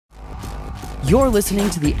You're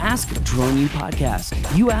listening to the Ask Drone U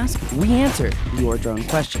podcast. You ask, we answer your drone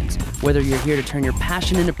questions. Whether you're here to turn your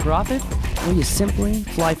passion into profit or you simply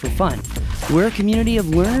fly for fun, we're a community of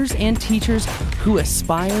learners and teachers who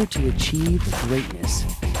aspire to achieve greatness.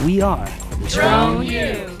 We are Drone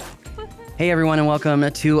U. Hey everyone, and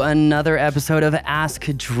welcome to another episode of Ask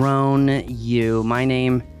Drone U. My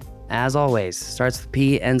name, as always, starts with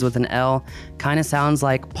P, ends with an L, kind of sounds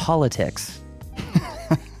like politics.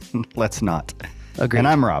 Let's not. Agreed. And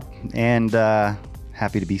I'm Rob, and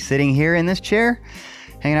happy to be sitting here in this chair,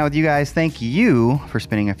 hanging out with you guys. Thank you for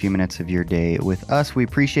spending a few minutes of your day with us. We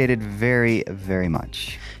appreciate it very, very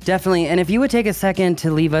much. Definitely. And if you would take a second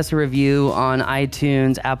to leave us a review on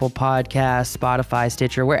iTunes, Apple Podcasts, Spotify,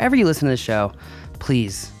 Stitcher, wherever you listen to the show,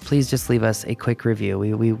 please just leave us a quick review.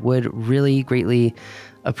 We would really greatly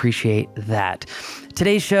appreciate that.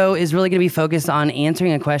 Today's show is really going to be focused on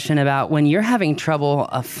answering a question about when you're having trouble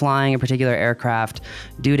flying a particular aircraft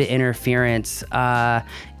due to interference.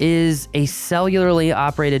 Is a cellularly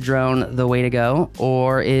operated drone the way to go,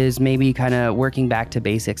 or is maybe kind of working back to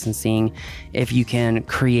basics and seeing if you can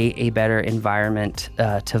create a better environment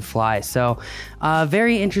to fly? So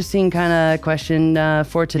very interesting kind of question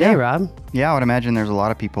for today, Rob. Yeah, I would imagine there's a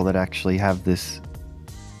lot of people that actually have this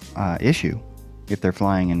issue if they're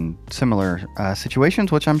flying in similar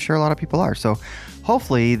situations, which I'm sure a lot of people are. So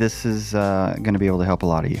hopefully this is going to be able to help a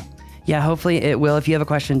lot of you. Yeah, hopefully it will. If you have a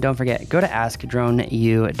question, don't forget, go to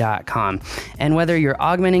askdroneu.com. And whether you're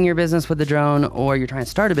augmenting your business with the drone, or you're trying to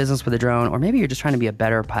start a business with a drone, or maybe you're just trying to be a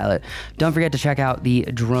better pilot, don't forget to check out the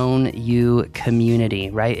Drone U community,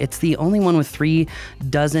 right? It's the only one with 36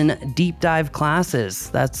 deep dive classes.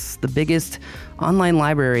 That's the biggest online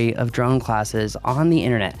library of drone classes on the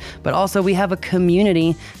internet. But also we have a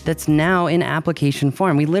community that's now in application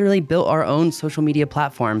form. We literally built our own social media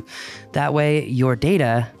platform. That way your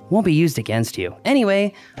data won't be used against you.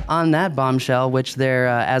 Anyway, on that bombshell, which there,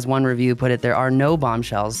 as one review put it, there are no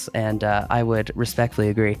bombshells, and I would respectfully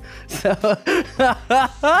agree. So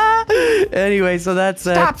anyway, so that's...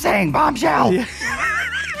 Stop saying bombshell! Yeah.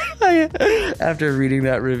 After reading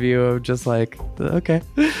that review, I'm just like, okay.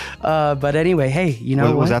 But anyway, hey, you know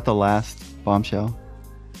what? Was that the last bombshell?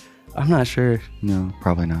 I'm not sure. No,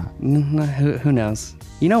 probably not. Who knows?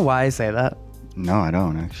 You know why I say that? No, I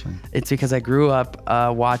don't actually. It's because I grew up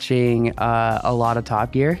watching a lot of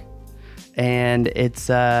Top Gear, and it's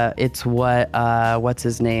what's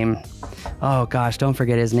his name? Oh gosh, don't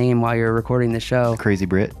forget his name while you're recording the show. Crazy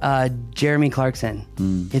Brit. Jeremy Clarkson.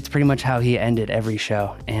 It's pretty much how he ended every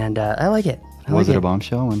show, and I like it. Was it a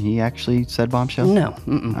bombshell when he actually said bombshell? No.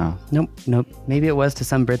 Oh. Nope. Maybe it was to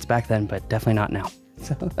some Brits back then, but definitely not now.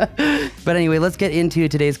 So, but anyway, let's get into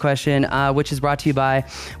today's question, which is brought to you by,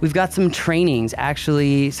 we've got some trainings,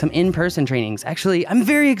 actually some in-person trainings. Actually, I'm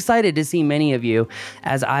very excited to see many of you,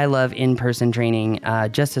 as I love in-person training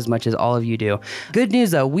just as much as all of you do. Good news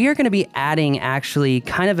though, we are going to be adding actually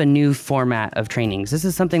kind of a new format of trainings. This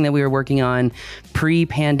is something that we were working on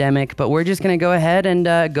pre-pandemic, but we're just going to go ahead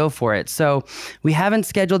and go for it. So we haven't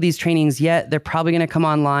scheduled these trainings yet. They're probably going to come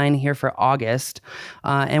online here for August,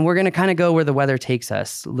 and we're going to kind of go where the weather takes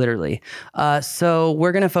us, literally. So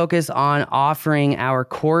we're going to focus on offering our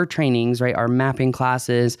core trainings, right? Our mapping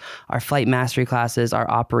classes, our flight mastery classes, our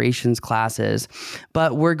operations classes,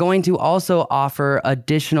 but we're going to also offer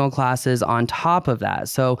additional classes on top of that.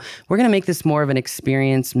 So we're going to make this more of an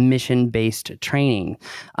experience mission-based training.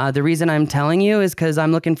 The reason I'm telling you is because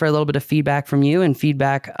I'm looking for a little bit of feedback from you and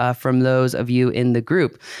feedback from those of you in the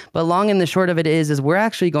group. But long and the short of it is we're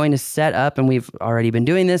actually going to set up, and we've already been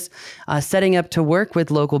doing this, setting up to work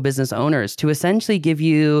with local business owners to essentially give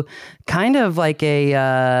you kind of like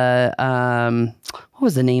a, what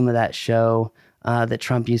was the name of that show that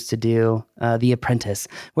Trump used to do? The Apprentice,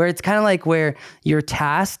 where it's kind of like where you're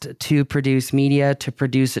tasked to produce media, to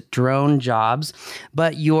produce drone jobs,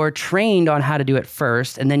 but you're trained on how to do it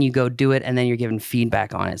first, and then you go do it, and then you're given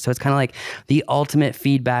feedback on it. So it's kind of like the ultimate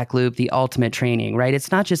feedback loop, the ultimate training, right?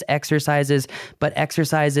 It's not just exercises, but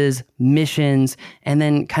exercises, missions, and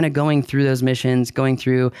then kind of going through those missions, going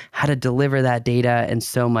through how to deliver that data, and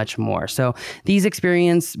so much more. So these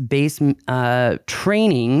experience-based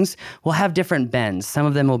trainings will have different bends. Some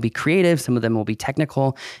of them will be creative, some of them will be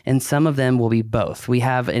technical, and some of them will be both. We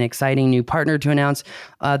have an exciting new partner to announce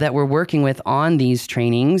that we're working with on these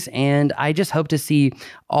trainings, and I just hope to see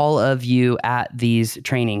all of you at these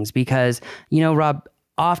trainings because, you know, Rob,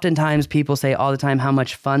 oftentimes people say all the time how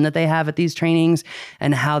much fun that they have at these trainings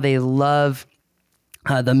and how they love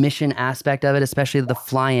the mission aspect of it, especially the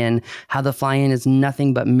fly-in, how the fly-in is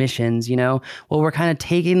nothing but missions, you know? Well, we're kind of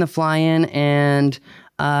taking the fly-in and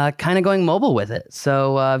kind of going mobile with it.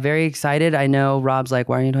 So very excited. I know Rob's like,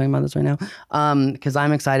 why are you talking about this right now? Because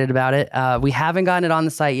I'm excited about it. We haven't gotten it on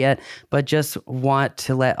the site yet, but just want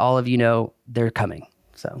to let all of you know they're coming.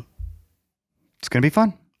 So it's going to be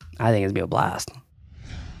fun. I think it's going to be a blast.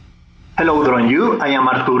 Hello, Drone U. I am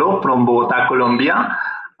Arturo from Bogota, Colombia.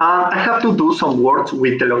 I have to do some work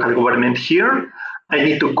with the local government here. I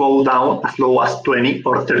need to go down as low as 20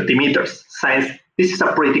 or 30 meters. Since this is a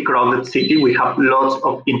pretty crowded city, we have lots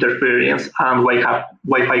of interference and we have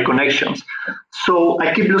Wi-Fi connections. So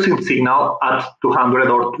I keep losing signal at 200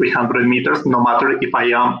 or 300 meters, no matter if I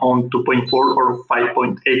am on 2.4 or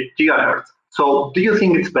 5.8 gigahertz. So do you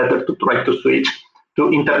think it's better to try to switch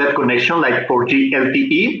to internet connection like 4G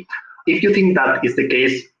LTE? If you think that is the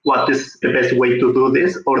case, what is the best way to do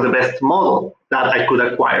this or the best model that I could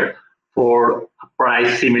acquire for a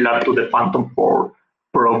price similar to the Phantom 4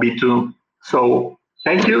 Pro V2? So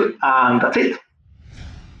thank you, and that's it.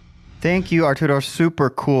 Thank you, Arturo. Super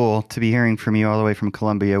cool to be hearing from you all the way from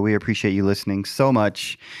Colombia. We appreciate you listening so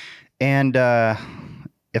much. And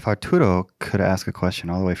if Arturo could ask a question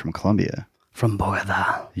all the way from Colombia, from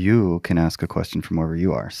Bogota, you can ask a question from wherever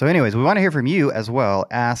you are. So anyways, we want to hear from you as well.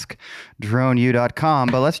 AskDroneU.com.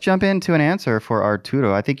 But let's jump into an answer for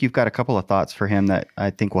Arturo. I think you've got a couple of thoughts for him that I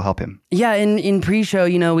think will help him. Yeah, in pre-show,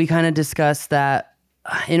 we kind of discussed that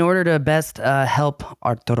in order to best help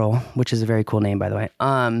Arturo, which is a very cool name, by the way,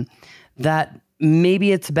 that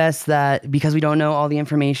maybe it's best that because we don't know all the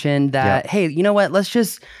information that, hey, you know what,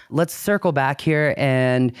 let's circle back here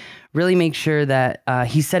and really make sure that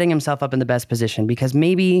he's setting himself up in the best position, because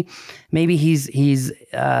maybe he's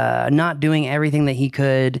not doing everything that he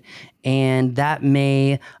could, and that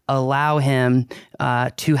may allow him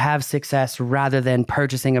to have success rather than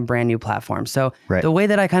purchasing a brand new platform. So the way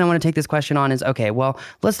that I kind of want to take this question on is, okay, well,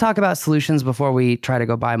 let's talk about solutions before we try to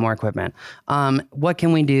go buy more equipment. What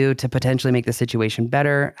can we do to potentially make the situation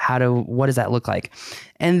better? What does that look like?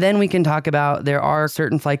 And then we can talk about, there are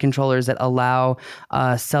certain flight controllers that allow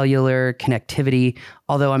cellular connectivity,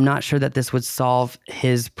 although I'm not sure that this would solve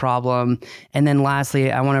his problem. And then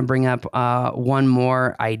lastly, I want to bring up one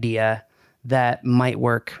more idea that might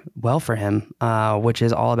work well for him, which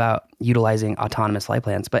is all about utilizing autonomous flight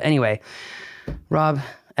plans. But anyway, Rob,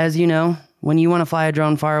 as you know, when you want to fly a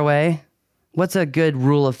drone far away, what's a good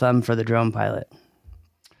rule of thumb for the drone pilot?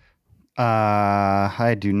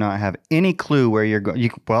 I do not have any clue where you're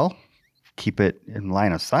going. Well, keep it in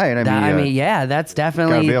line of sight. Yeah, that's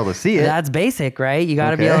definitely gotta be able to see it. That's basic, right? You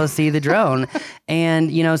got to be able to see the drone.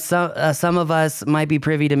 And some of us might be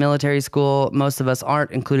privy to military school. Most of us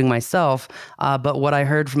aren't, including myself. But what I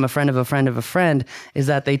heard from a friend of a friend of a friend is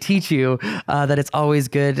that they teach you that it's always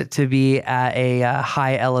good to be at a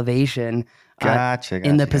high elevation.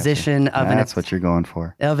 In the position of that's what you're going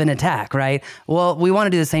for. Of an attack, right? Well, we want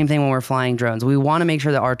to do the same thing when we're flying drones. We want to make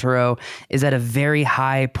sure that Arturo is at a very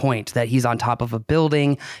high point, that he's on top of a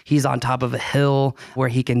building, he's on top of a hill where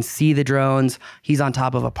he can see the drones, he's on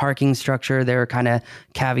top of a parking structure. There are kind of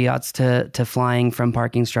caveats to flying from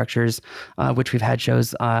parking structures, which we've had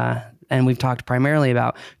shows and we've talked primarily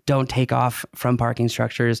about don't take off from parking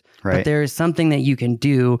structures. Right. But there is something that you can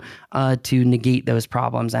do to negate those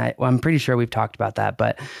problems. I'm pretty sure we've talked about that,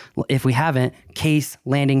 but if we haven't, case,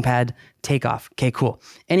 landing pad, takeoff. Okay, cool.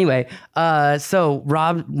 Anyway, so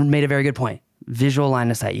Rob made a very good point. Visual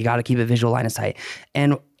line of sight. You got to keep a visual line of sight.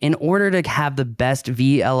 And in order to have the best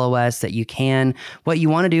VLOS that you can, what you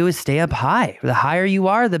want to do is stay up high. The higher you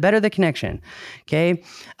are, the better the connection. Okay.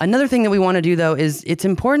 Another thing that we want to do, though, is it's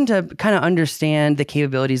important to kind of understand the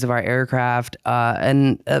capabilities of our aircraft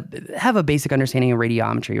and have a basic understanding of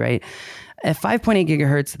radiometry, right? At 5.8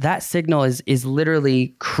 gigahertz, that signal is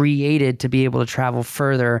literally created to be able to travel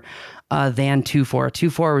further than 2.4.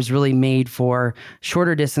 2.4 was really made for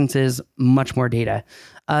shorter distances, much more data.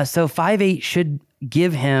 So 5.8 should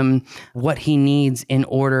give him what he needs in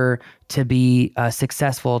order to be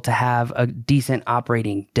successful, to have a decent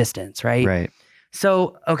operating distance, right? Right.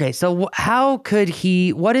 So, okay, so how could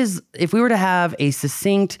if we were to have a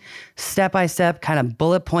succinct step-by-step kind of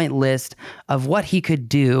bullet point list of what he could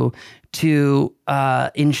do to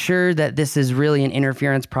ensure that this is really an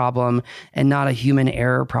interference problem and not a human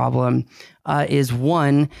error problem, is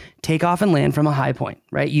one, take off and land from a high point,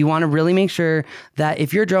 right? You want to really make sure that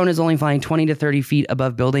if your drone is only flying 20 to 30 feet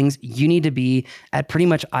above buildings, you need to be at pretty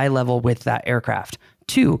much eye level with that aircraft.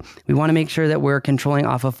 2, we want to make sure that we're controlling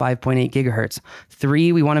off of 5.8 gigahertz.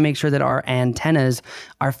 3, we want to make sure that our antennas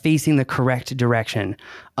are facing the correct direction.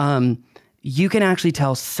 You can actually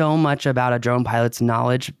tell so much about a drone pilot's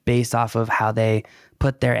knowledge based off of how they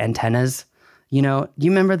put their antennas You know, you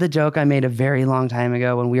remember the joke I made a very long time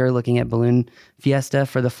ago when we were looking at Balloon Fiesta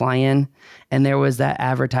for the fly-in, and there was that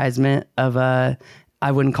advertisement of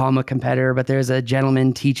I wouldn't call him a competitor, but there's a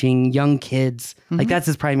gentleman teaching young kids. Like that's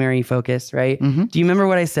his primary focus, right? Do you remember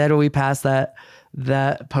what I said when we passed that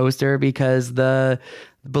poster? Because the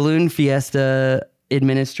Balloon Fiesta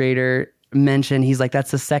administrator mentioned, he's like,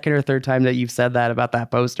 that's the second or third time that you've said that about that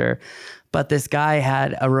poster. But this guy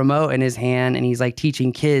had a remote in his hand and he's like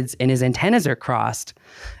teaching kids and his antennas are crossed.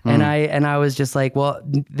 And I was just like, well,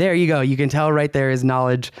 there you go. You can tell right there his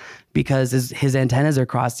knowledge because his antennas are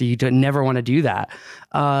crossed. So you never want to do that.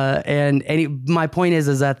 My point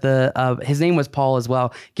is that his name was Paul as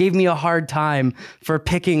well, gave me a hard time for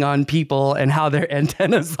picking on people and how their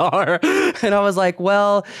antennas are. And I was like,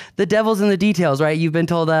 well, the devil's in the details, right? You've been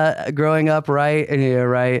told that growing up, right? And yeah,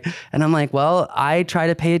 right. And I'm like, well, I try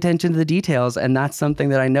to pay attention to the details, and that's something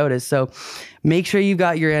that I noticed. So make sure you've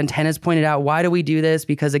got your antennas pointed out. Why do we do this?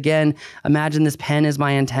 Because again, imagine this pen is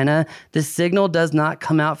my antenna. The signal does not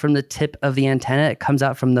come out from the tip of the antenna. It comes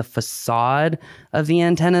out from the facade of the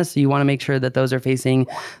antenna. So you want to make sure that those are facing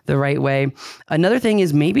the right way. Another thing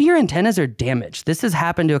is maybe your antennas are damaged. This has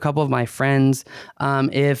happened to a couple of my friends.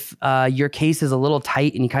 If your case is a little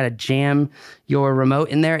tight and you kind of jam your remote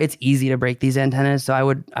in there, it's easy to break these antennas. So I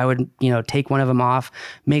would take one of them off,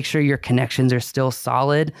 make sure your connections are still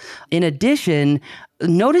solid. In addition,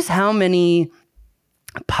 notice how many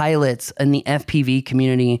pilots in the FPV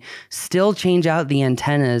community still change out the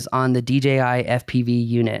antennas on the DJI FPV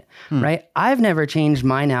unit, right? I've never changed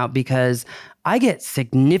mine out because I get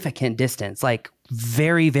significant distance, like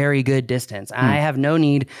very, very good distance. I have no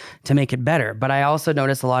need to make it better. But I also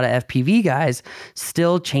notice a lot of FPV guys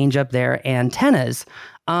still change up their antennas.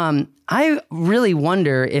 I really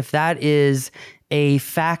wonder if that is a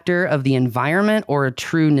factor of the environment or a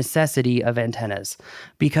true necessity of antennas.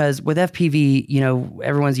 Because with FPV,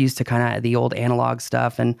 everyone's used to kind of the old analog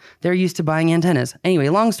stuff and they're used to buying antennas. Anyway,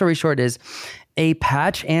 long story short is a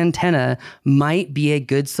patch antenna might be a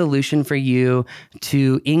good solution for you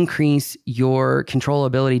to increase your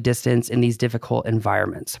controllability distance in these difficult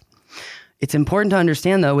environments. It's important to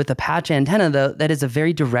understand, though, with the patch antenna, though, that is a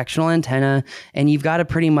very directional antenna, and you've got to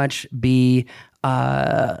pretty much be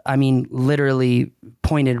literally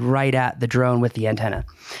pointed right at the drone with the antenna.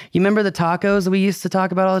 You remember the tacos that we used to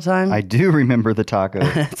talk about all the time? I do remember the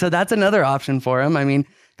tacos. So that's another option for them.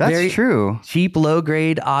 That's very true. Cheap,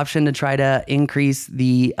 low-grade option to try to increase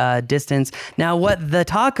the distance. Now, what the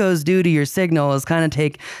tacos do to your signal is kind of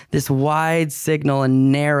take this wide signal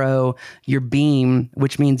and narrow your beam,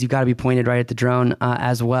 which means you've got to be pointed right at the drone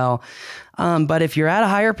as well. But if you're at a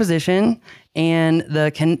higher position and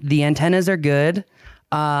the antennas are good,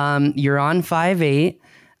 you're on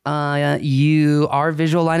 5.8, you are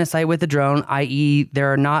visual line of sight with the drone, i.e.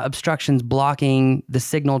 there are not obstructions blocking the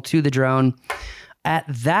signal to the drone. At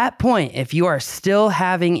that point, if you are still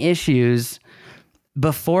having issues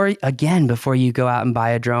before you go out and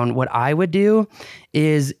buy a drone, what I would do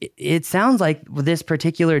is, it sounds like this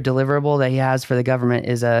particular deliverable that he has for the government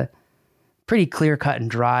is a pretty clear cut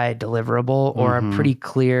and dry deliverable, or a pretty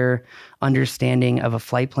clear understanding of a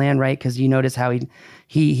flight plan, right? Because you notice how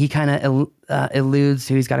he kind of alludes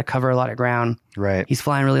to he's got to cover a lot of ground. Right. He's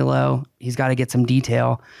flying really low. He's got to get some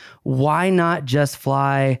detail. Why not just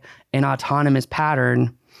fly an autonomous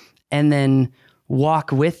pattern and then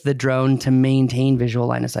walk with the drone to maintain visual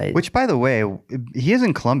line of sight? Which, by the way, he is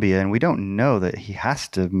in Colombia, and we don't know that he has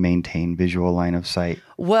to maintain visual line of sight.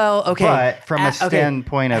 Well, okay. But from a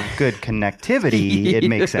standpoint of good connectivity, it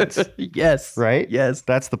makes sense. Yes. Right? Yes.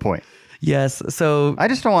 That's the point. Yes. So I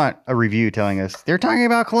just don't want a review telling us they're talking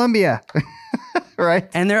about Colombia. Right?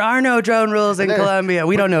 And there are no drone rules in Colombia.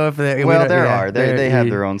 We don't know if there are. They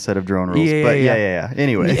have their own set of drone rules. Yeah.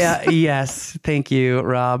 Anyways. Yes. Thank you,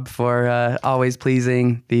 Rob, for always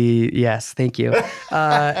pleasing the. Yes. Thank you.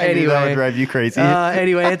 I knew that would drive you crazy.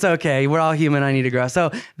 Anyway, it's okay. We're all human. I need to grow.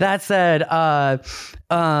 So that said,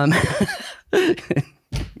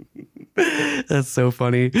 that's so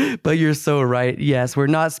funny, but you're so right. Yes, we're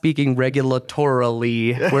not speaking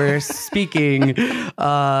regulatorily. We're speaking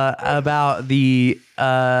about the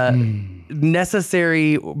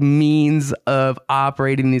necessary means of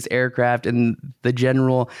operating these aircraft and the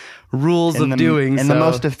general rules of doing so. In the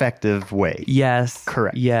most effective way. Yes.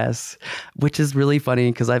 Correct. Yes. Which is really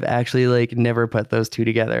funny because I've actually never put those two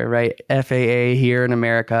together, right? FAA here in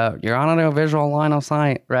America, you're on a visual line of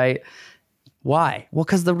sight, right? Why? Well,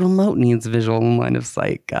 because the remote needs visual line of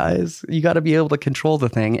sight, guys. You got to be able to control the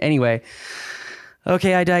thing. Anyway,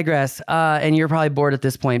 Okay, I digress. And you're probably bored at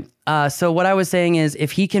this point. So what I was saying is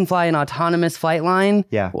if he can fly an autonomous flight line,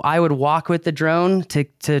 I would walk with the drone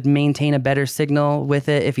to maintain a better signal with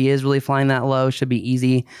it. If he is really flying that low, should be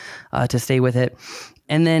easy to stay with it.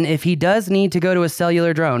 And then if he does need to go to a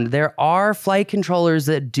cellular drone, there are flight controllers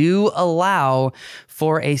that do allow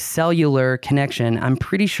for a cellular connection. I'm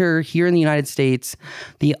pretty sure here in the United States,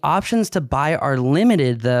 the options to buy are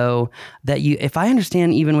limited though, that if I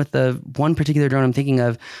understand even with the one particular drone I'm thinking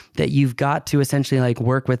of, that you've got to essentially like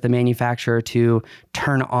work with the manufacturer to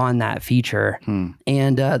turn on that feature.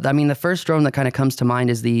 And I mean, the first drone that kind of comes to mind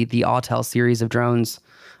is the Autel series of drones.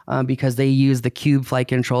 Because they use the Cube flight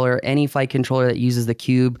controller. Any flight controller that uses the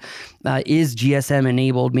Cube is GSM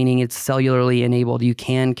enabled, meaning it's cellularly enabled. You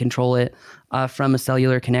can control it from a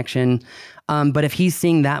cellular connection. But if he's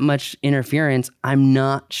seeing that much interference, I'm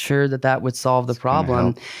not sure that would solve the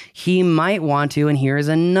problem. He might want to, and here is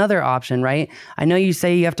another option, right? I know you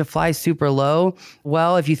say you have to fly super low.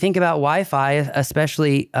 Well, if you think about Wi-Fi,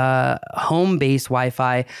 especially home-based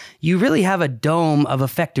Wi-Fi, you really have a dome of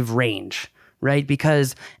effective range. Right?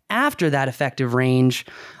 Because after that effective range,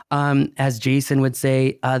 as Jason would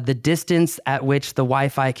say, the distance at which the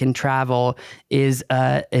Wi-Fi can travel is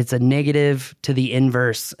it's a negative to the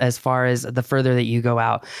inverse as far as the further that you go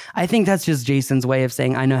out. I think that's just Jason's way of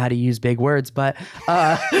saying I know how to use big words, but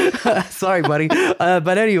sorry, buddy.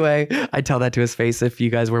 But anyway, I tell that to his face if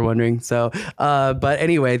you guys were wondering. So, but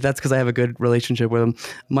anyway, that's because I have a good relationship with him.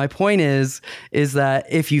 My point is that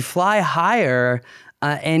if you fly higher,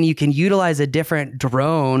 and you can utilize a different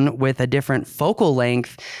drone with a different focal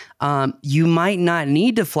length, you might not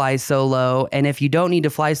need to fly so low. And if you don't need to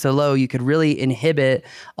fly so low, you could really inhibit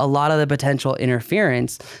a lot of the potential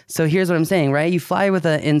interference. So here's what I'm saying, right? You fly with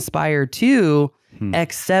an Inspire 2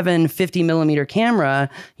 X7 50 millimeter camera,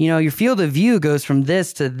 your field of view goes from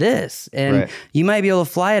this to this. And you might be able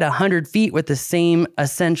to fly at 100 feet with the same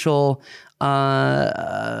essential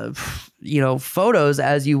photos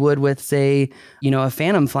as you would with, say, a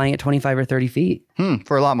Phantom flying at 25 or 30 feet.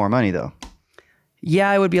 For a lot more money, though.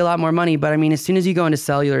 Yeah, it would be a lot more money. But I mean, as soon as you go into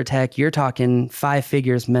cellular tech, you're talking 5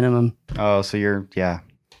 figures minimum. Oh, so Yeah.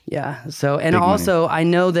 So, and also I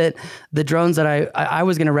know that the drones that I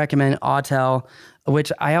was going to recommend Autel,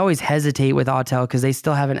 which I always hesitate with Autel because they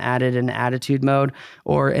still haven't added an attitude mode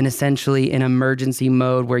or essentially an emergency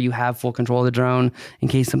mode where you have full control of the drone in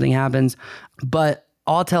case something happens. But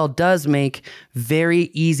Autel does make very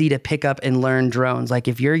easy to pick up and learn drones. Like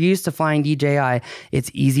if you're used to flying DJI,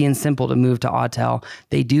 it's easy and simple to move to Autel.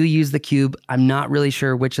 They do use the Cube. I'm not really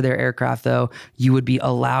sure which of their aircraft, though, you would be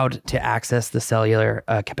allowed to access the cellular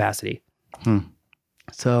capacity.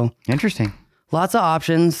 So interesting. Lots of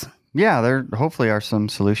options. Yeah, there hopefully are some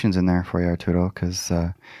solutions in there for you, Arturo, because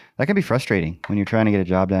that can be frustrating when you're trying to get a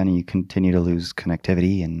job done and you continue to lose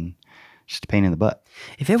connectivity and just a pain in the butt.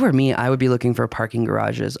 If it were me, I would be looking for parking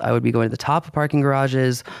garages. I would be going to the top of parking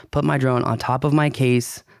garages, put my drone on top of my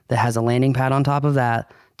case that has a landing pad on top of that,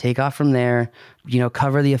 take off from there,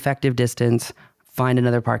 cover the effective distance, find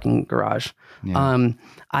another parking garage. Yeah.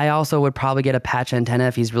 I also would probably get a patch antenna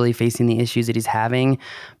if he's really facing the issues that he's having,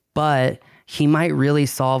 but he might really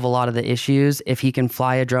solve a lot of the issues if he can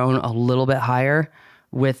fly a drone a little bit higher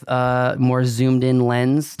with a more zoomed in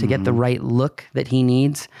lens to get the right look that he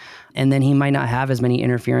needs. And then he might not have as many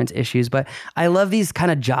interference issues. But I love these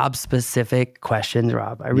kind of job specific questions,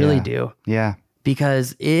 Rob. I really do. Yeah.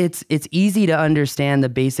 Because it's easy to understand the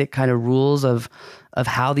basic kind of rules of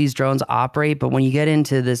how these drones operate. But when you get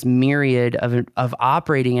into this myriad of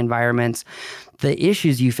operating environments, the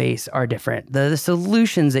issues you face are different. The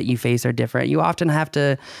solutions that you face are different. You often have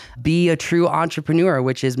to be a true entrepreneur,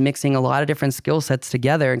 which is mixing a lot of different skill sets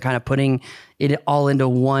together and kind of putting it all into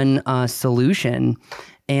one solution.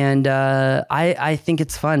 And I think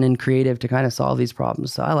it's fun and creative to kind of solve these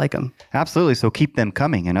problems. So I like them. Absolutely. So keep them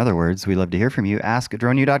coming. In other words, we love to hear from you.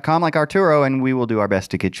 Ask@droneu.com like Arturo, and we will do our best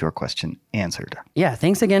to get your question answered. Yeah.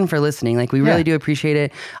 Thanks again for listening. Like, we really do appreciate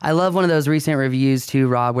it. I love one of those recent reviews too,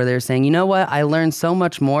 Rob, where they're saying, you know what? I learned so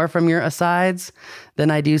much more from your asides than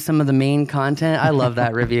I do some of the main content. I love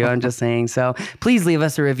that review. I'm just saying. So please leave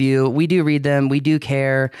us a review. We do read them. We do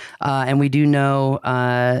care. And we do know,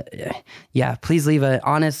 please leave an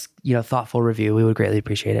honest, thoughtful review. We would greatly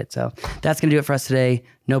appreciate it. So that's going to do it for us today.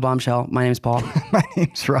 No bombshell. My name's Paul. My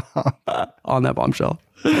name's Rob. On that bombshell.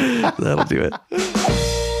 That'll do it.